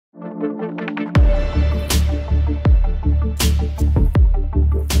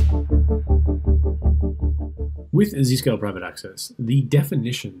With Zscaler Private Access, the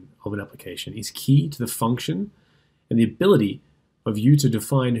definition of an application is key to the function and the ability of you to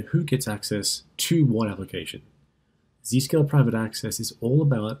define who gets access to what application. Zscaler Private Access is all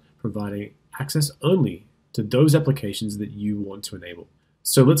about providing access only to those applications that you want to enable.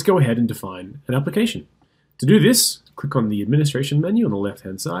 So let's go ahead and define an application. To do this, click on the administration menu on the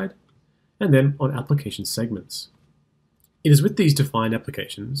left-hand side, and then on application segments. It is with these defined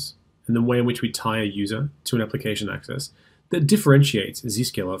applications and the way in which we tie a user to an application access that differentiates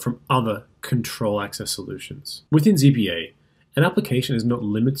Zscaler from other control access solutions. Within ZPA, an application is not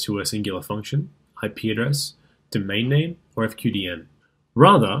limited to a singular function, IP address, domain name, or FQDN.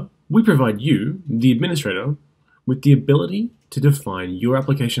 Rather, we provide you, the administrator, with the ability to define your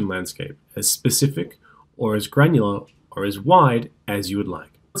application landscape as specific or as granular or as wide as you would like.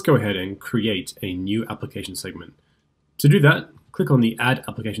 Let's go ahead and create a new application segment. To do that, click on the Add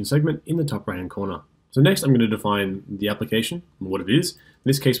Application Segment in the top right-hand corner. So next I'm going to define the application and what it is. In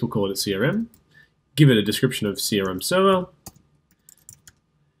this case, we'll call it a CRM. Give it a description of CRM server.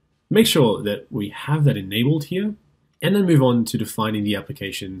 Make sure that we have that enabled here, and then move on to defining the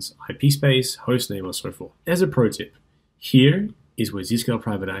application's IP space, host name, or so forth. As a pro tip, here is where Zscaler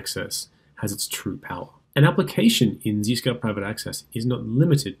Private Access has its true power. An application in Zscaler Private Access is not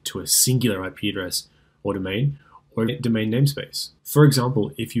limited to a singular IP address or domain namespace. For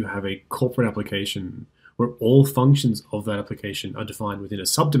example, if you have a corporate application where all functions of that application are defined within a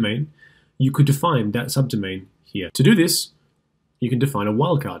subdomain, you could define that subdomain here. To do this, you can define a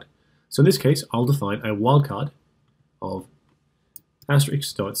wildcard. So in this case, I'll define a wildcard of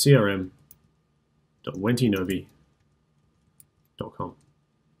 *.crm.wentinovi.com.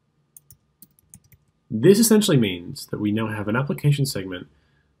 This essentially means that we now have an application segment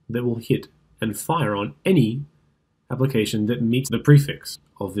that will hit and fire on any application that meets the prefix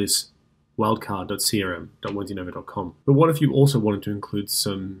of this wildcard.crm.wentinovi.com. But what if you also wanted to include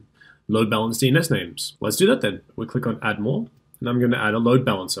some load balance DNS names? Let's do that then. We click on Add More, and I'm going to add a load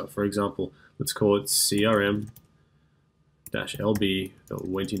balancer. For example, let's call it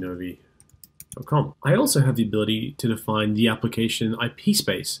crm-lb.wentinovi.com. I also have the ability to define the application IP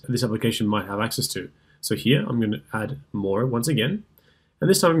space that this application might have access to. So here I'm going to add more once again, and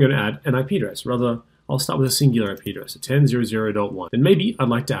this time I'm going to add an IP address. Rather, I'll start with a singular IP address, 10.0.0.1. And maybe I'd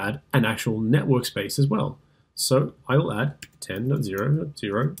like to add an actual network space as well. So I will add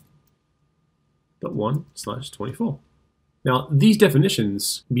 10.0.0.1/24. Now, these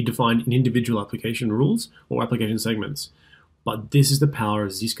definitions can be defined in individual application rules or application segments. But this is the power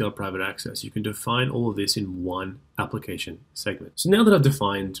of Zscaler Private Access. You can define all of this in one application segment. So now that I've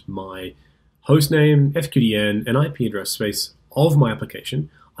defined my hostname, FQDN, and IP address space of my application,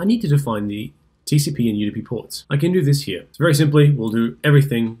 I need to define the TCP and UDP ports. I can do this here. So very simply, we'll do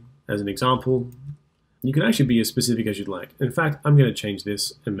everything as an example. You can actually be as specific as you'd like. In fact, I'm going to change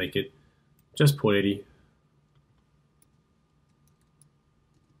this and make it just port 80.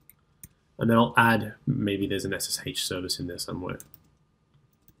 And then I'll add, maybe there's an SSH service in there somewhere.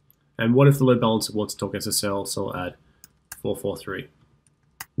 And what if the load balancer wants to talk SSL, so I'll add 443.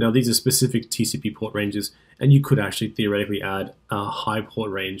 Now these are specific TCP port ranges, and you could actually theoretically add a high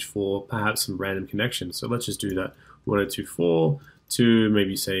port range for perhaps some random connections. So let's just do that, 1024 to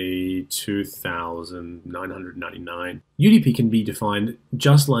maybe say 2999. UDP can be defined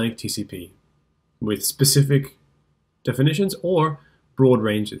just like TCP, with specific definitions or broad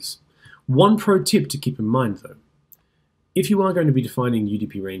ranges. One pro tip to keep in mind though, if you are going to be defining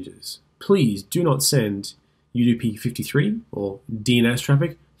UDP ranges, please do not send UDP 53 or DNS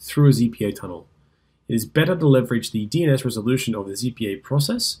traffic through a ZPA tunnel. It is better to leverage the DNS resolution of the ZPA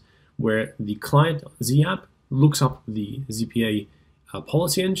process, where the client Z app looks up the ZPA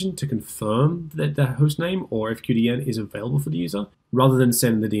policy engine to confirm that the hostname or FQDN is available for the user, rather than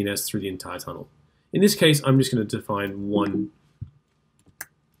send the DNS through the entire tunnel. In this case, I'm just going to define one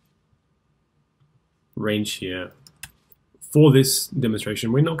range here. For this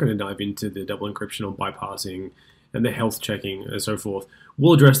demonstration, we're not going to dive into the double encryption or bypassing and the health checking and so forth.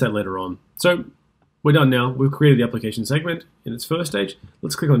 We'll address that later on. So we're done now. We've created the application segment in its first stage.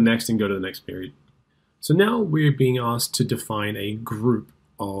 Let's click on next and go to the next period. So now we're being asked to define a group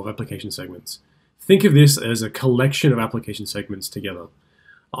of application segments. Think of this as a collection of application segments together.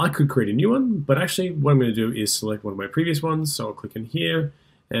 I could create a new one, but actually what I'm going to do is select one of my previous ones. So I'll click in here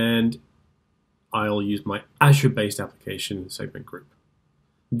and I'll use my Azure-based application segment group.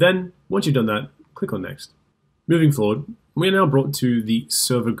 Then, once you've done that, click on Next. Moving forward, we're now brought to the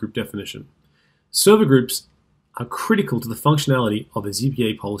server group definition. Server groups are critical to the functionality of a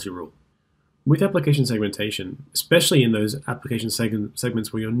ZPA policy rule. With application segmentation, especially in those application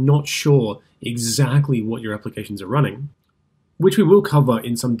segments where you're not sure exactly what your applications are running, which we will cover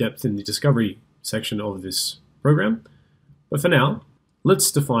in some depth in the discovery section of this program. But for now,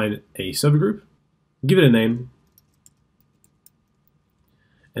 let's define a server group, give it a name,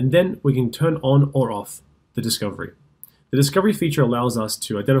 and then we can turn on or off the discovery. The discovery feature allows us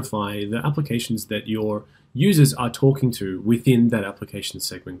to identify the applications that your users are talking to within that application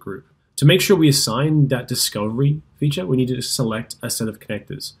segment group. To make sure we assign that discovery feature, we need to select a set of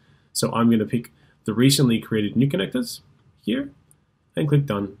connectors. So I'm going to pick the recently created new connectors here and click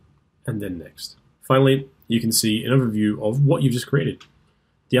done and then next. Finally, you can see an overview of what you've just created.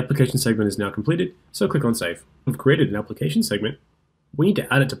 The application segment is now completed, so click on save. We've created an application segment. We need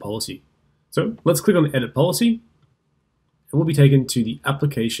to add it to policy. So let's click on edit policy and we'll be taken to the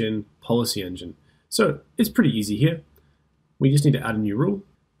application policy engine. So it's pretty easy here. We just need to add a new rule.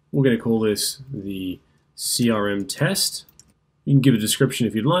 We're going to call this the CRM test. You can give a description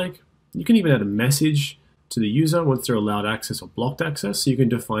if you'd like. You can even add a message to the user once they're allowed access or blocked access, so you can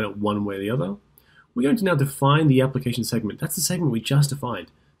define it one way or the other. We're going to now define the application segment. That's the segment we just defined.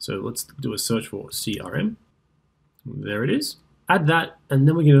 So let's do a search for CRM. There it is. Add that, and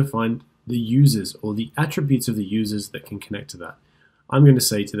then we're going to find the users or the attributes of the users that can connect to that. I'm going to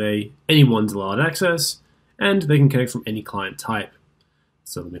say today anyone's allowed access, and they can connect from any client type.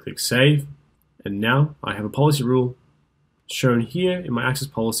 So let me click save, and now I have a policy rule shown here in my access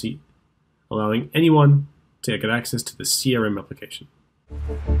policy, allowing anyone to get access to the CRM application.